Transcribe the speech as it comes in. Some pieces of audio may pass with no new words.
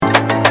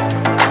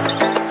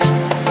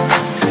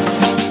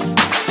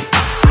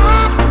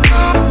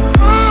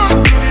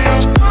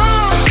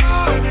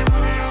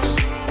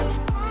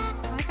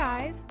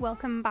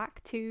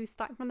to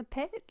Starting from the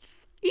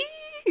Pits.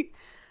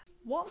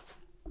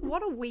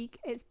 What a week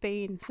it's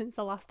been since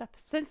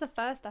the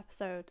first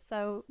episode.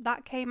 So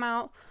that came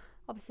out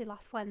obviously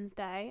last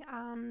Wednesday,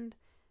 and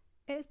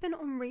it's been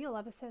unreal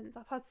ever since.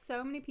 I've had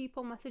so many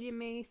people messaging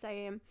me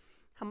saying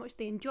how much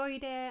they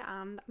enjoyed it,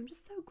 and I'm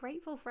just so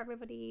grateful for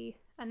everybody.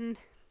 And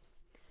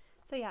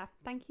so yeah,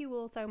 thank you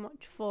all so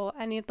much for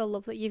any of the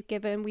love that you've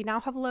given. We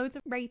now have loads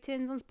of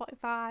ratings on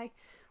Spotify.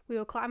 We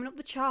were climbing up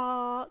the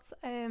charts.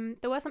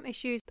 There were some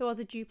issues. There was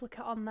a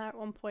duplicate on there at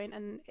one point,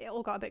 and it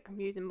all got a bit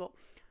confusing, but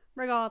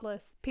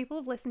regardless, people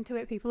have listened to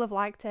it, people have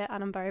liked it,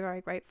 and I'm very,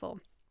 very grateful.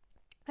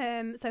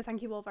 So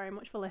thank you all very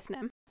much for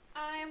listening.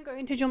 I am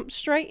going to jump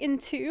straight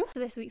into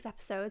this week's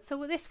episode.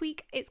 So this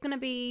week, it's going to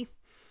be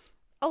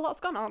a lot's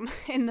gone on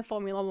in the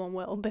Formula One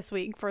world this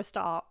week for a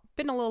start.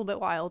 Been a little bit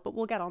wild, but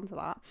we'll get on to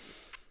that.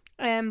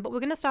 But we're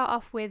going to start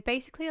off with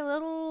basically a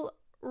little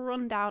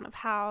rundown of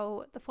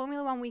how the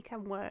Formula One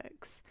weekend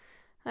works,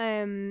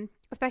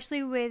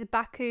 especially with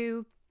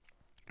Baku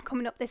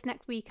coming up this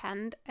next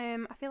weekend.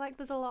 I feel like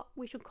there's a lot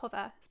we should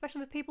cover,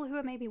 especially with people who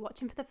are maybe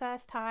watching for the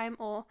first time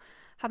or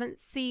haven't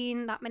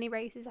seen that many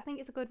races. I think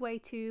it's a good way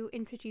to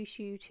introduce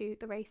you to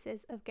the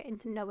races, of getting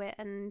to know it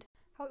and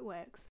how it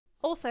works.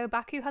 Also,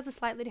 Baku has a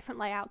slightly different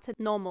layout to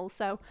normal,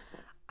 so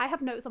I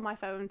have notes on my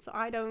phone so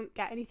I don't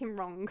get anything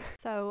wrong.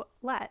 So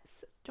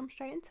let's jump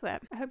straight into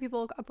it. I hope you've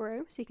all got a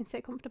brew so you can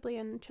sit comfortably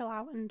and chill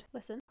out and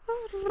listen.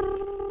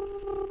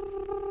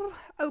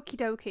 Okie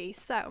dokie.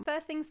 So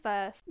first things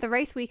first, the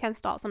race weekend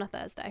starts on a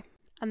Thursday,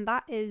 and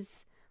that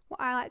is what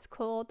I like to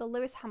call the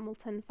Lewis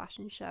Hamilton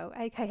fashion show,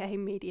 aka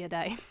media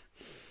day.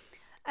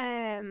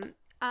 And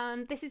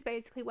this is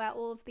basically where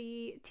all of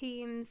the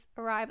teams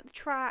arrive at the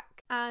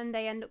track, and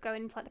they end up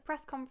going into like the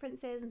press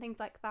conferences and things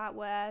like that,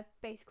 where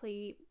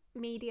basically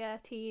media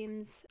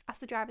teams ask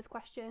the drivers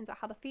questions about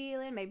how they're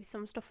feeling, maybe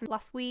some stuff from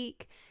last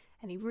week,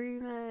 any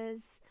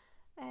rumours.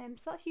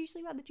 So that's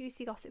usually where the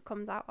juicy gossip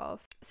comes out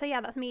of. So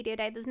yeah, that's media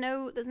day. There's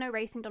no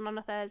racing done on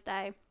a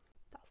Thursday.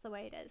 That's the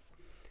way it is.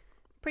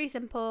 Pretty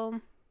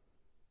simple.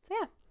 So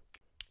yeah.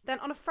 Then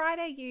on a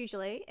Friday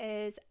usually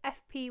is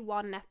FP1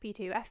 and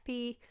FP2.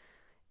 FP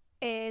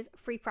is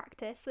free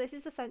practice. So this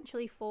is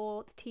essentially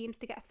for the teams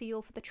to get a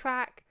feel for the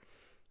track,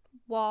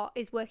 what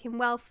is working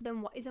well for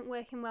them, what isn't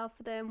working well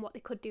for them, what they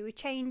could do with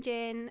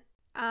changing,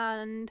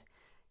 and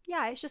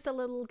yeah, it's just a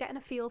little getting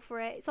a feel for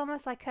it. It's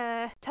almost like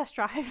a test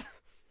drive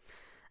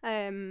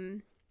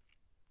around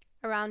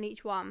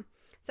each one.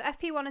 So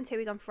FP1 and 2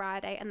 is on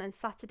Friday, and then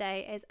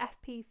Saturday is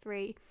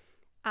FP3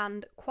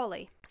 and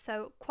quali.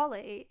 So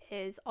quali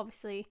is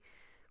obviously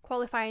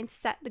qualifying to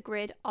set the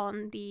grid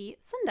on the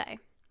Sunday,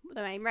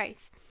 the main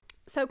race.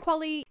 So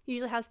quali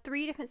usually has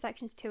 3 different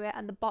sections to it,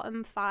 and the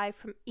bottom 5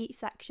 from each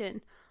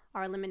section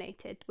are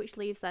eliminated, which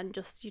leaves then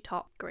just your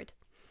top grid.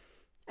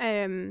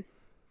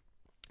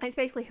 It's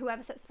basically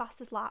whoever sets the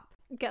fastest lap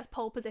gets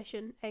pole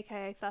position,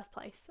 aka first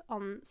place,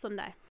 on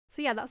Sunday.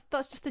 So yeah, that's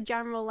just a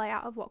general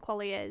layout of what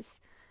quali is.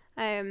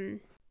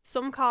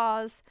 Some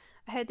cars,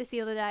 I heard this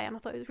the other day and I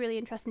thought it was really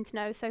interesting to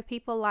know. So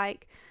people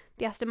like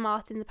the Aston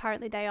Martins,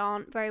 apparently they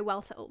aren't very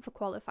well set up for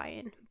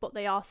qualifying, but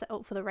they are set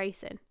up for the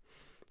racing.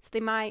 So they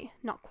might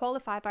not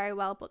qualify very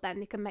well, but then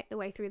they can make their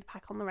way through the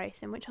pack on the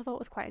racing, which I thought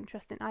was quite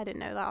interesting. I didn't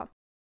know that.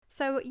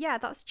 So yeah,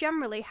 that's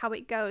generally how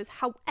it goes.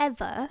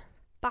 However,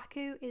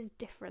 Baku is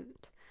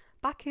different.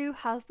 Baku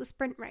has the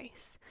sprint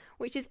race,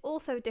 which is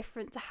also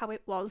different to how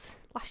it was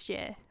last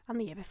year and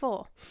the year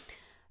before.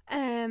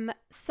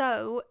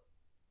 So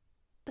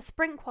the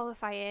sprint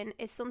qualifying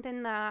is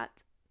something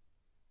that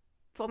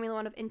Formula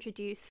One have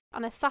introduced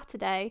on a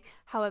Saturday.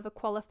 However,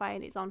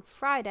 qualifying is on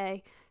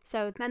Friday.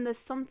 So then there's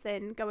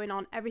something going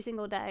on every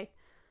single day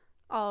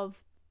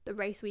of the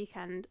race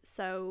weekend,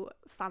 so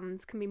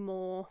fans can be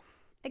more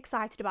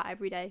excited about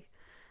every day,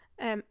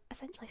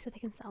 essentially so they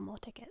can sell more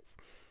tickets.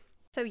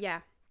 So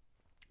yeah,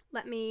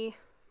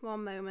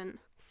 one moment.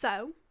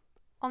 So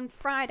on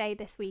Friday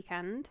this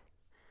weekend,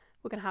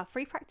 we're going to have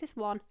free practice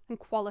 1 and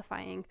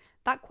qualifying.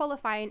 That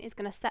qualifying is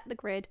going to set the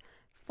grid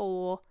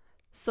for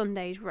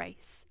Sunday's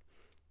race.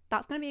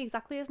 That's going to be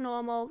exactly as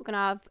normal. We're going to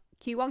have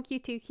Q1,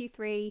 Q2,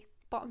 Q3,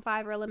 bottom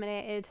 5 are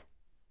eliminated.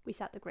 We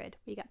set the grid.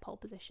 We get pole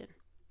position.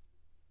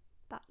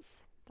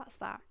 That's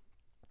that.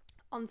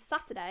 On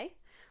Saturday,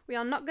 we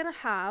are not going to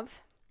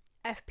have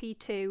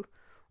FP2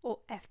 or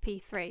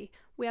FP3.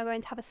 We are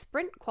going to have a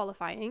sprint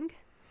qualifying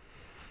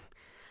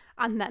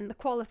and then the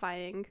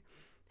qualifying.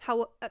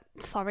 We're going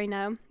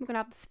to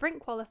have the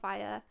sprint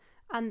qualifier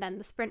and then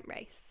the sprint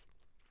race.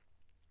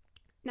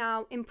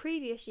 Now, in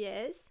previous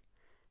years,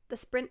 the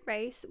sprint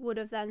race would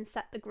have then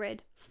set the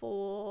grid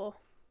for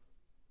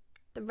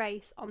the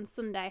race on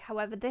Sunday.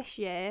 However, this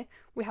year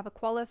we have a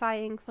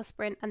qualifying for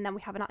sprint and then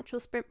we have an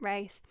actual sprint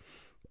race,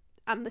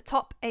 and the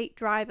top 8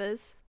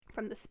 drivers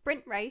from the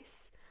sprint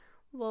race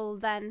will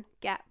then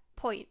get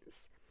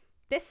points.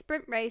 This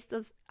sprint race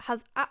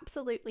has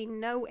absolutely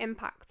no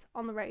impact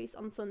on the race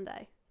on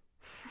Sunday.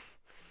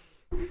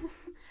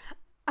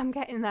 I'm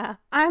getting there.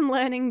 I'm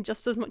learning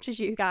just as much as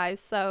you guys,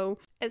 so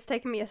it's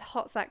taken me a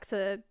hot sec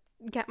to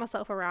get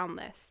myself around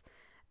this.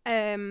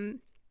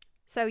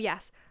 So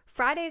yes,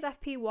 Friday is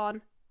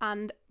FP1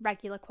 and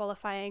regular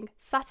qualifying.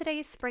 Saturday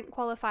is sprint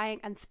qualifying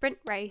and sprint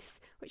race,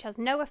 which has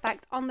no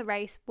effect on the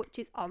race, which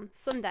is on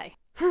Sunday.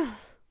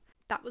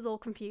 That was all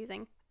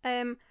confusing.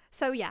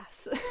 So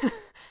yes,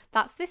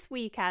 that's this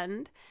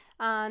weekend,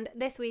 and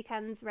this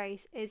weekend's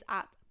race is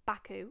at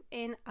Baku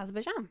in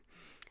Azerbaijan.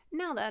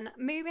 Now then,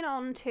 moving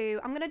on to,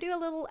 I'm going to do a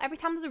little, every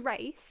time there's a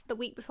race, the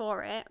week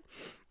before it,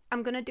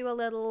 I'm going to do a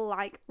little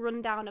like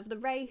rundown of the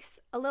race,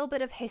 a little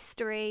bit of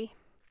history,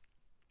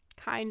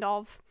 kind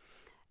of,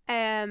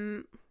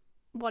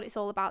 what it's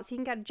all about, so you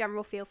can get a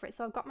general feel for it.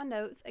 So I've got my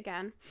notes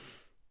again.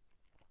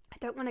 I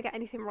don't want to get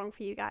anything wrong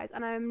for you guys,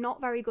 and I'm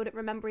not very good at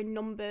remembering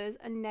numbers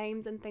and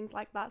names and things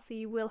like that, so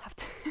you will have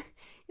to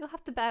you'll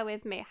have to bear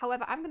with me.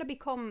 However, I'm going to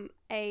become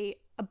a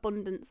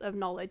abundance of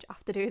knowledge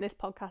after doing this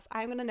podcast.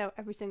 I'm going to know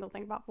every single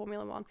thing about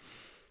Formula 1.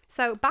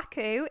 So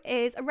Baku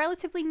is a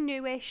relatively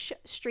newish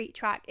street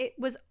track. It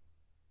was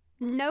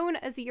known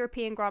as the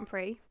European Grand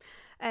Prix,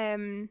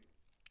 and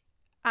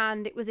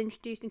it was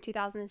introduced in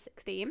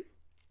 2016.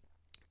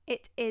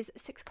 It is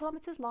 6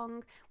 kilometers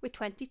long with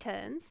 20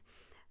 turns.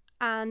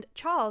 And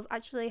Charles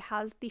actually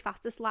has the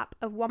fastest lap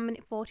of 1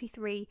 minute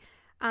 43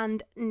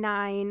 and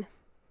 9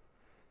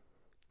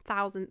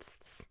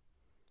 thousandths.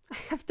 I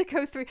have to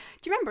go through.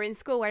 Do you remember in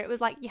school where it was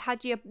like you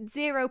had your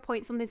 0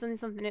 point something something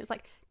something? It was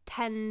like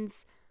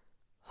tens,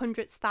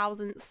 hundredths,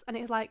 thousandths, and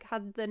it like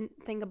had the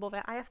thing above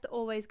it. I have to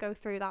always go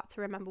through that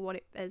to remember what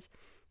it is.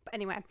 But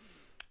anyway,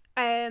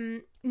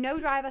 no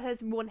driver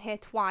has won here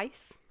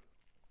twice.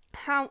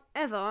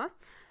 However,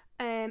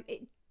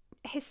 it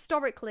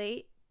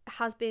historically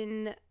has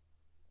been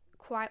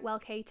quite well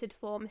catered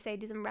for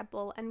Mercedes and Red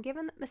Bull, and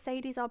given that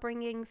Mercedes are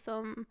bringing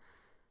some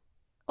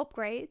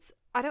upgrades,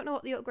 I don't know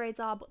what the upgrades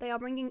are, but they are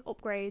bringing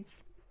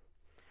upgrades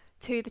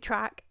to the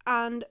track,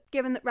 and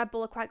given that Red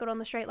Bull are quite good on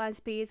the straight line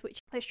speeds, which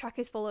this track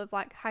is full of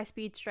like high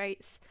speed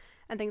straights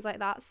and things like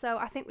that, so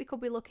I think we could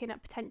be looking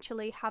at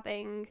potentially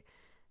having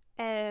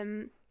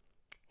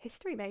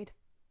history made,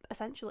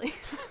 essentially.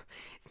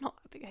 It's not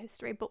a big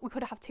history, but we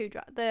could have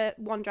the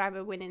one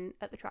driver winning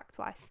at the track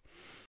twice.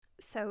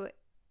 So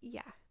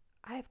yeah,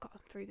 I have gotten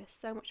through this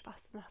so much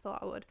faster than I thought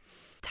I would.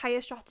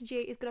 Tyre strategy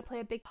is going to play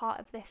a big part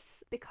of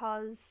this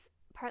because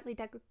apparently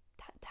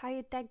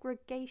tyre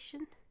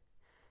degradation?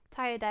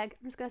 Tyre deg.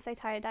 I'm just going to say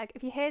tyre deg.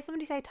 If you hear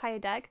somebody say tyre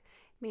deg,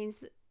 it means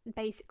that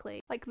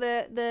basically like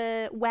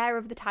the wear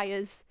of the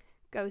tyres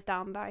goes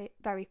down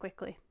very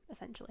quickly,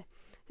 essentially.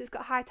 So it's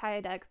got high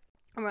tyre deg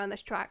around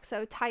this track.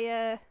 So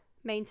tyre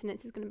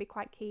maintenance is going to be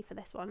quite key for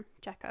this one.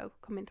 Checo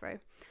coming through.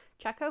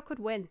 Checo could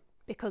win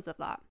because of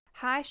that.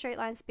 High straight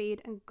line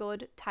speed and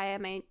good tyre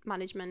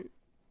management.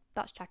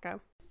 That's Checo.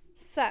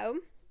 So,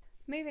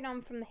 moving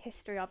on from the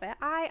history of it,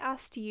 I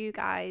asked you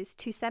guys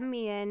to send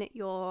me in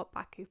your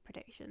Baku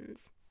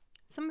predictions.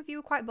 Some of you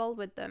were quite bold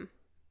with them,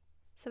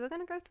 so we're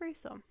going to go through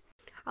some.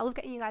 I love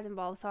getting you guys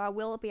involved, so I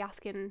will be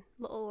asking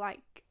little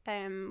like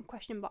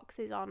question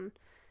boxes on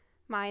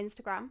my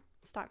Instagram,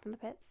 Start From The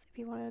Pits, if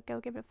you want to go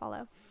give it a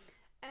follow.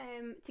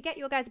 To get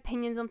your guys'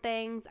 opinions on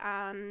things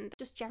and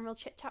just general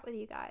chit chat with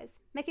you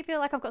guys. Make it feel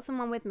like I've got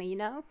someone with me, you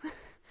know?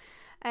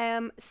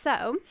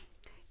 So,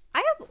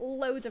 I have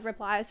loads of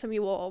replies from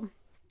you all.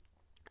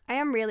 I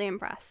am really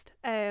impressed.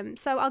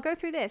 So I'll go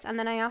through this, and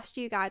then I asked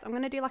you guys, I'm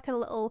going to do like a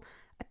little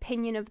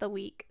opinion of the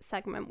week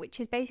segment, which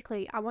is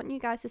basically, I want you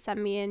guys to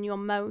send me in your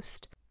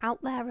most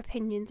out there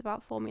opinions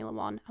about Formula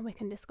 1 and we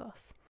can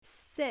discuss.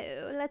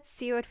 So, let's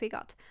see what we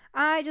got.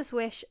 I just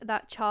wish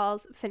that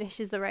Charles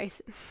finishes the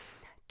race.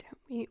 Don't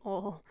we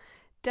all?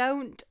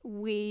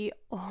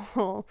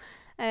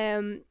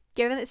 Given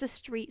it's a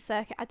street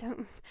circuit,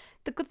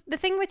 the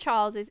thing with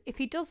Charles is if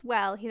he does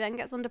well, he then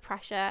gets under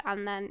pressure,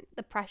 and then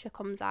the pressure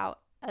comes out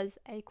as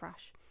a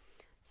crash.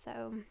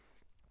 So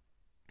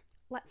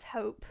let's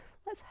hope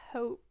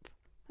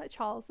that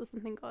Charles does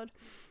something good.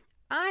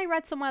 I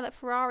read somewhere that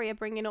Ferrari are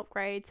bringing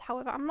upgrades.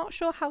 However, I'm not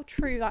sure how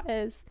true that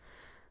is.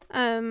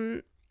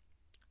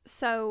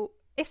 So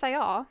if they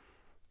are,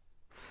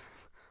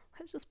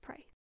 let's just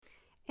pray.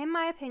 In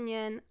my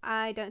opinion,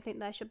 I don't think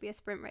there should be a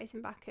sprint race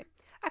in Baku.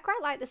 I quite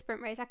like the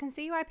sprint race. I can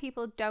see why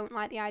people don't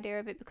like the idea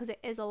of it because it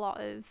is a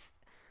lot of,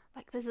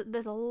 like,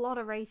 there's a lot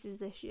of races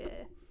this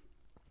year.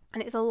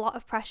 And it's a lot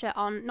of pressure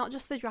on not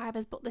just the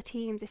drivers, but the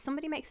teams. If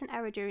somebody makes an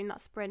error during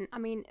that sprint, I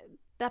mean,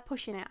 they're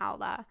pushing it out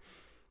there.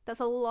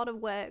 That's a lot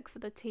of work for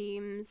the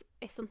teams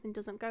if something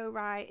doesn't go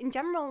right. In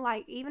general,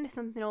 like, even if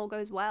something all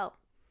goes well,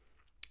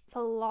 it's a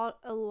lot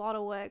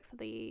of work for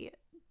the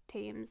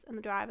teams and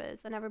the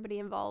drivers and everybody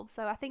involved.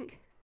 So I think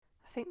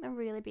they're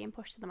really being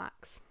pushed to the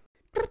max.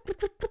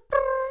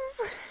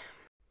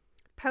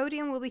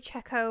 Podium will be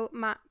Checo,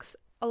 Max,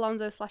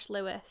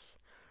 Alonso/Lewis.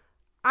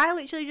 I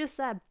literally just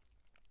said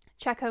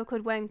Checo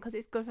could win because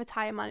it's good for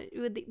tyre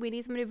management. We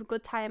need somebody with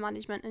good tyre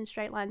management and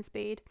straight line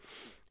speed,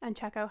 and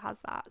Checo has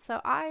that. So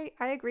I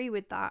agree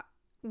with that.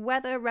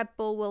 Whether Red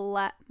Bull will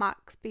let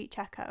Max beat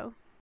Checo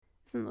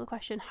is another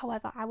question.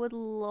 However, I would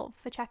love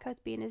for Checo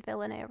to be in his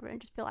villain era and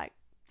just be like,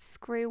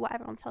 screw what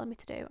everyone's telling me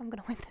to do. I'm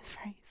going to win this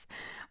race.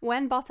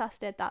 When Bottas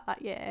did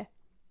that year,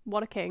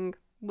 what a king.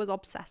 Was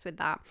obsessed with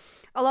that.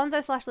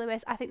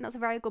 Alonso/Lewis, I think that's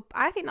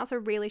a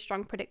really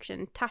strong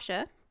prediction.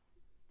 Tasha,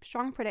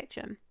 strong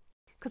prediction.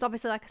 Because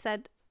obviously, like I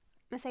said,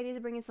 Mercedes are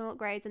bringing some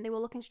upgrades and they were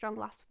looking strong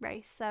last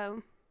race,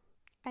 so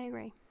I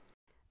agree.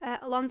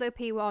 Alonso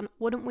P1,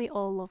 wouldn't we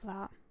all love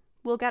that?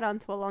 We'll get on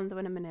to Alonso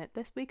in a minute.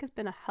 This week has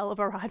been a hell of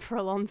a ride for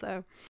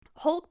Alonso.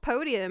 Hulk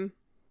podium.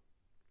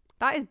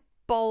 That is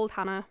bold,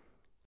 Hannah.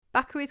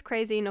 Baku is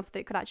crazy enough that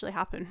it could actually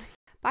happen.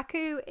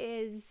 Baku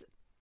is...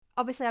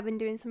 Obviously, I've been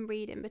doing some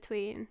reading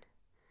between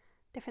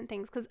different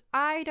things because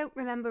I don't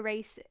remember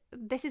races.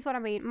 This is what I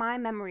mean. My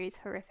memory is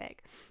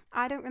horrific.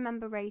 I don't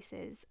remember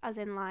races as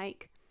in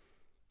like,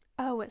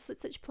 oh, at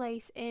such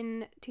place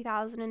in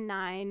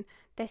 2009,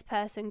 this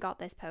person got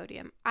this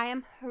podium. I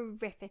am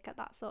horrific at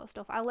that sort of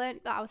stuff. I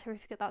learned that I was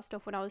horrific at that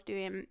stuff when I was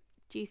doing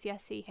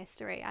GCSE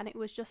history, and it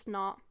was just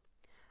not...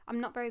 I'm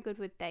not very good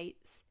with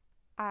dates.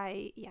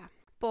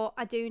 But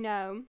I do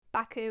know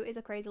Baku is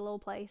a crazy little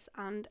place,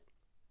 and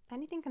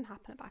anything can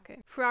happen at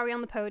Baku. Ferrari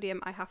on the podium,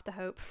 I have to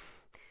hope.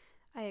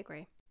 I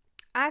agree.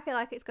 I feel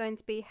like it's going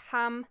to be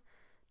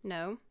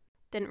No,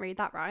 didn't read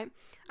that right.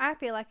 I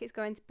feel like it's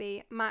going to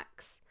be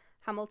Max,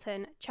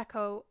 Hamilton,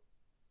 Checo,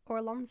 or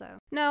Alonso.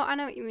 No, I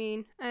know what you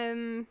mean.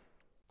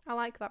 I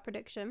like that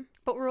prediction.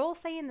 But we're all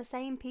saying the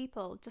same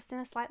people, just in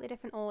a slightly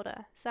different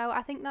order. So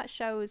I think that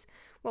shows...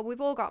 Well, we've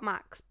all got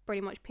Max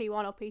pretty much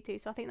P1 or P2,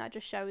 so I think that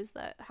just shows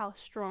that how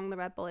strong the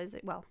Red Bull is.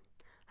 Well,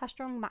 how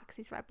strong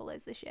Max's Red Bull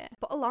is this year.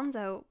 But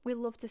Alonso, we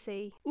love to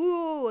see.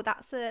 Ooh,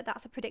 that's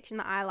a prediction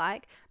that I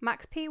like.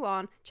 Max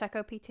P1,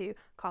 Checo P2,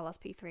 Carlos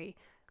P3.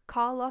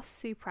 Carlos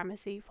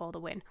supremacy for the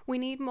win. We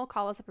need more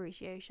Carlos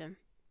appreciation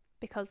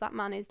because that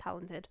man is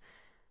talented.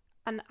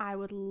 And I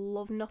would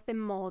love nothing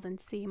more than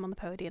to see him on the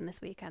podium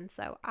this weekend.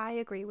 So I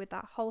agree with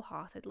that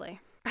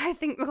wholeheartedly. I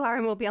think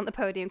McLaren will be on the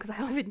podium because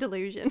I live in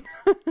delusion.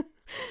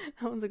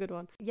 That was a good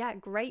one. Yeah,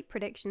 great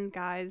predictions,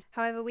 guys.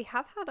 However, we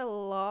have had a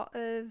lot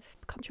of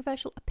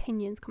controversial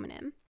opinions coming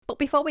in. But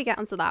before we get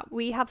onto that,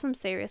 we have some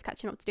serious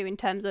catching up to do in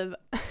terms of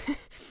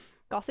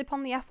gossip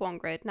on the F1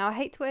 grid. Now, I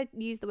hate to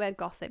use the word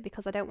gossip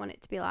because I don't want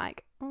it to be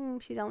like, oh,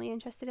 she's only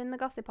interested in the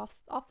gossip off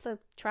the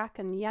track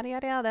and yada,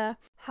 yada, yada.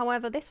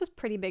 However, this was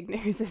pretty big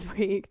news this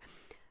week.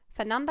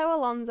 Fernando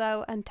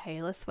Alonso and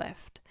Taylor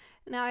Swift.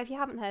 Now, if you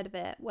haven't heard of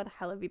it, where the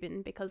hell have you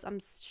been? Because I'm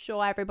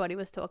sure everybody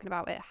was talking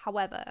about it.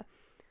 However,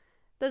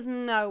 there's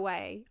no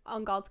way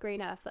on God's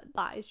green earth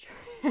that is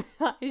true.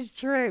 That is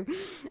true.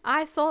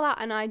 I saw that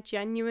and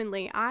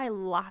I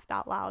laughed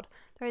out loud.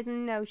 There is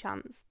no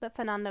chance that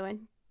Fernando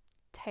and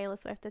Taylor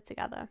Swift are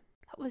together.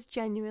 That was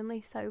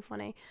genuinely so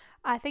funny.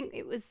 I think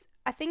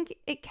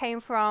it came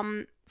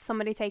from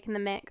somebody taking the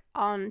mick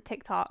on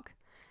TikTok,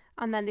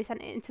 and then they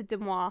sent it into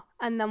Demois,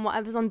 and then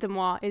whatever's on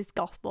Demois is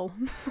gospel.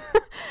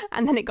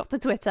 And then it got to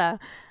Twitter,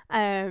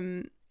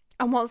 and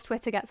once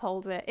Twitter gets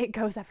hold of it, it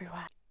goes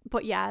everywhere.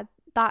 But yeah,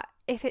 that,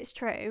 if it's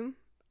true,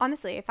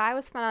 honestly, if I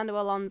was Fernando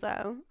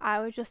Alonso, I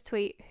would just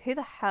tweet, who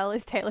the hell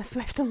is Taylor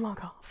Swift, and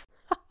log off.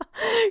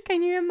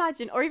 Can you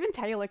imagine? Or even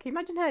Taylor, can you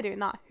imagine her doing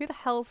that? Who the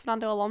hell's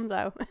Fernando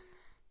Alonso?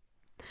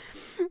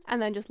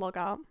 And then just log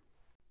out.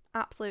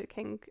 Absolute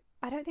king.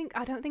 I don't think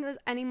there's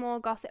any more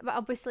gossip, but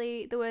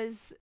obviously there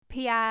was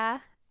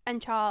Pierre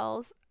and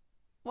Charles.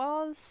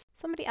 Was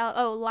somebody else?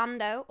 Oh,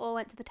 Lando all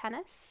went to the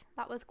tennis.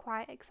 That was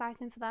quite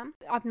exciting for them.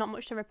 I've not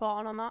much to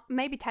report on that.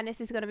 Maybe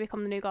tennis is going to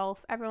become the new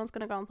golf. Everyone's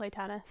going to go and play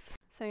tennis.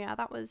 So yeah,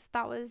 that was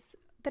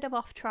a bit of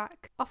off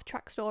track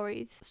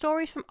stories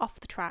from off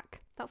the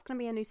track. That's going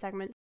to be a new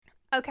segment.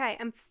 Okay,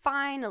 and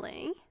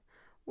finally,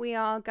 we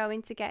are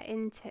going to get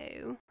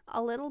into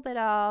a little bit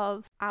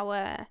of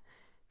our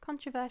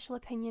controversial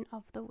opinion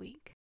of the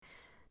week.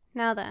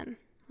 Now then,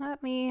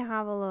 let me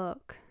have a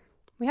look.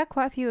 We had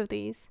quite a few of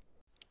these.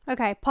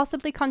 Okay,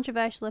 possibly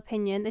controversial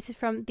opinion. This is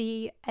from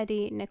the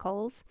Eddie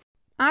Nichols.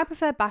 I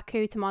prefer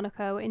Baku to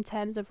Monaco in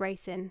terms of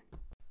racing.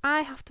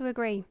 I have to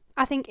agree.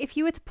 I think if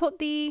you were to put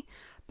the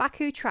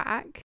Baku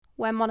track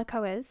where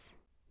Monaco is,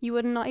 you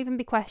would not even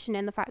be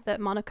questioning the fact that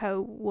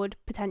Monaco would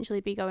potentially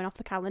be going off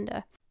the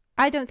calendar.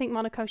 I don't think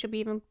Monaco should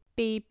even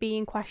be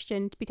being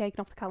questioned to be taken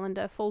off the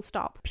calendar, full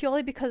stop.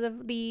 Purely because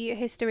of the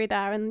history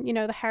there and, you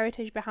know, the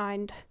heritage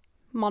behind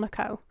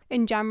Monaco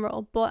in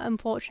general. But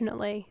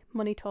unfortunately,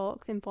 money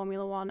talks in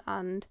Formula One,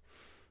 and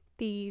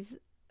these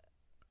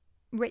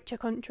richer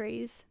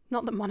countries,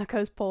 not that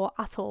Monaco's poor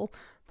at all,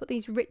 but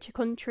these richer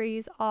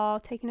countries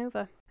are taking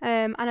over.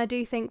 And I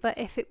do think that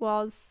if it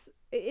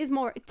is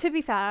more, to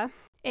be fair,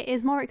 it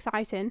is more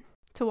exciting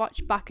to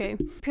watch Baku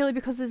purely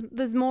because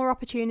there's more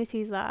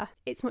opportunities there.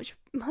 It's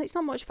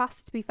not much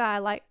faster, to be fair.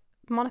 Like,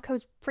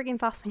 Monaco's frigging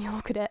fast when you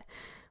look at it,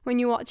 when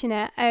you're watching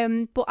it.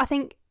 But I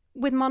think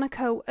with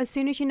Monaco, as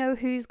soon as you know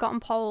who's gotten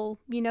pole,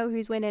 you know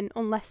who's winning,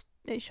 unless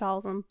it's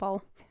Charles on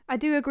pole. I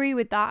do agree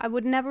with that. I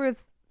would never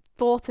have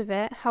thought of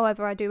it.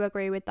 However, I do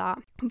agree with that.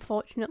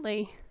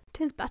 Unfortunately,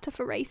 it is better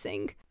for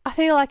racing. I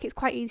feel like it's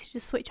quite easy to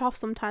just switch off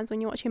sometimes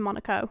when you're watching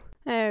Monaco.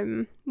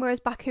 Whereas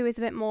Baku is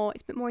a bit more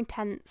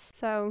intense.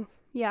 So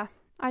yeah,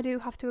 I do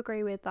have to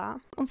agree with that.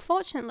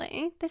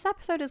 Unfortunately, this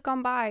episode has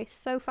gone by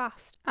so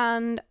fast,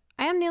 and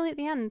I am nearly at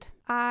the end.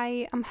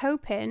 I am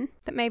hoping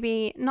that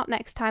maybe not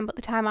next time, but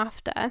the time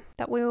after,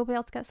 that we will be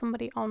able to get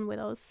somebody on with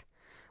us,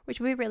 which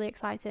will be really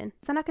exciting.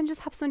 Then I can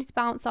just have somebody to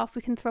bounce off.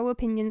 We can throw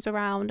opinions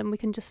around and we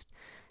can just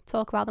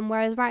talk about them.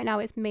 Whereas right now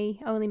it's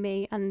me, only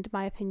me, and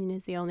my opinion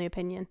is the only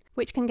opinion,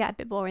 which can get a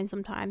bit boring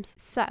sometimes.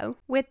 So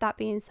with that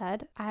being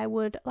said, I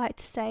would like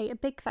to say a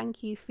big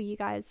thank you for you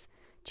guys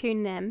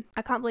tuning in.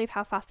 I can't believe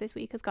how fast this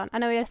week has gone. I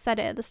know I said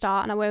it at the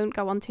start and I won't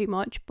go on too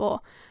much,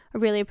 but I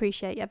really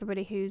appreciate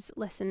everybody who's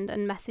listened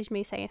and messaged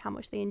me saying how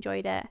much they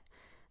enjoyed it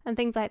and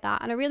things like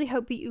that. And I really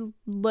hope that you're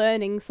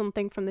learning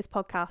something from this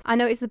podcast. I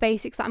know it's the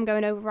basics that I'm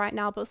going over right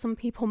now, but some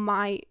people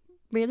might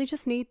really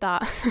just need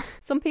that.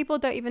 Some people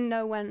don't even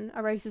know when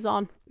a race is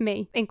on,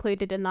 me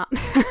included in that.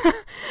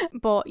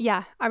 But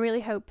yeah, I really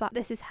hope that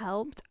this has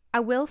helped. I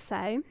will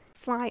say,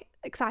 slight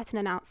exciting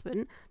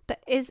announcement, there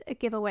is a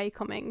giveaway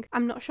coming.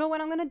 I'm not sure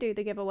when I'm going to do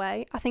the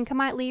giveaway. I think I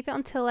might leave it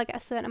until I get a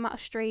certain amount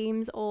of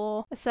streams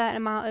or a certain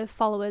amount of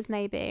followers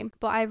maybe.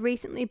 But I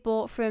recently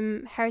bought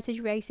from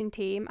Heritage Racing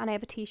Team and I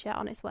have a t-shirt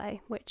on its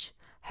way, which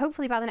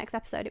hopefully by the next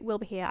episode it will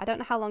be here. I don't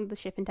know how long the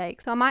shipping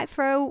takes, so I might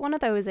throw one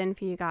of those in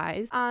for you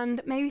guys,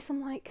 and maybe some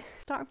like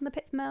starting from the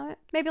pits merch,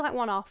 maybe like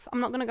one off.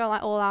 I'm not gonna go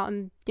like all out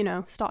and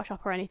start a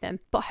shop or anything,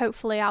 but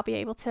hopefully I'll be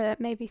able to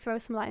maybe throw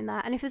some of that in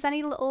there. And if there's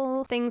any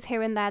little things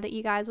here and there that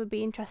you guys would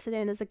be interested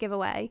in as a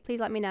giveaway, please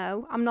let me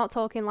know. I'm not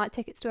talking like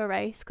tickets to a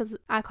race because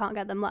I can't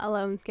get them, let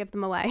alone give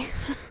them away.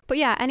 But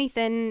yeah,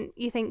 anything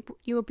you think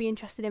you would be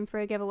interested in for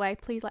a giveaway,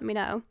 please let me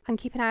know, and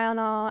keep an eye on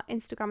our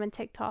Instagram and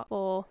TikTok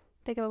for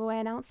the giveaway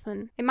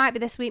announcement. It might be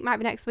this week, might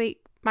be next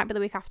week, might be the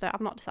week after.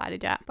 I've not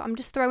decided yet, but I'm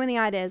just throwing the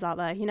ideas out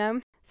there,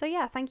 So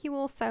yeah, thank you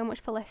all so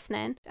much for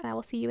listening, and I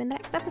will see you in the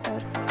next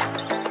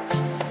episode.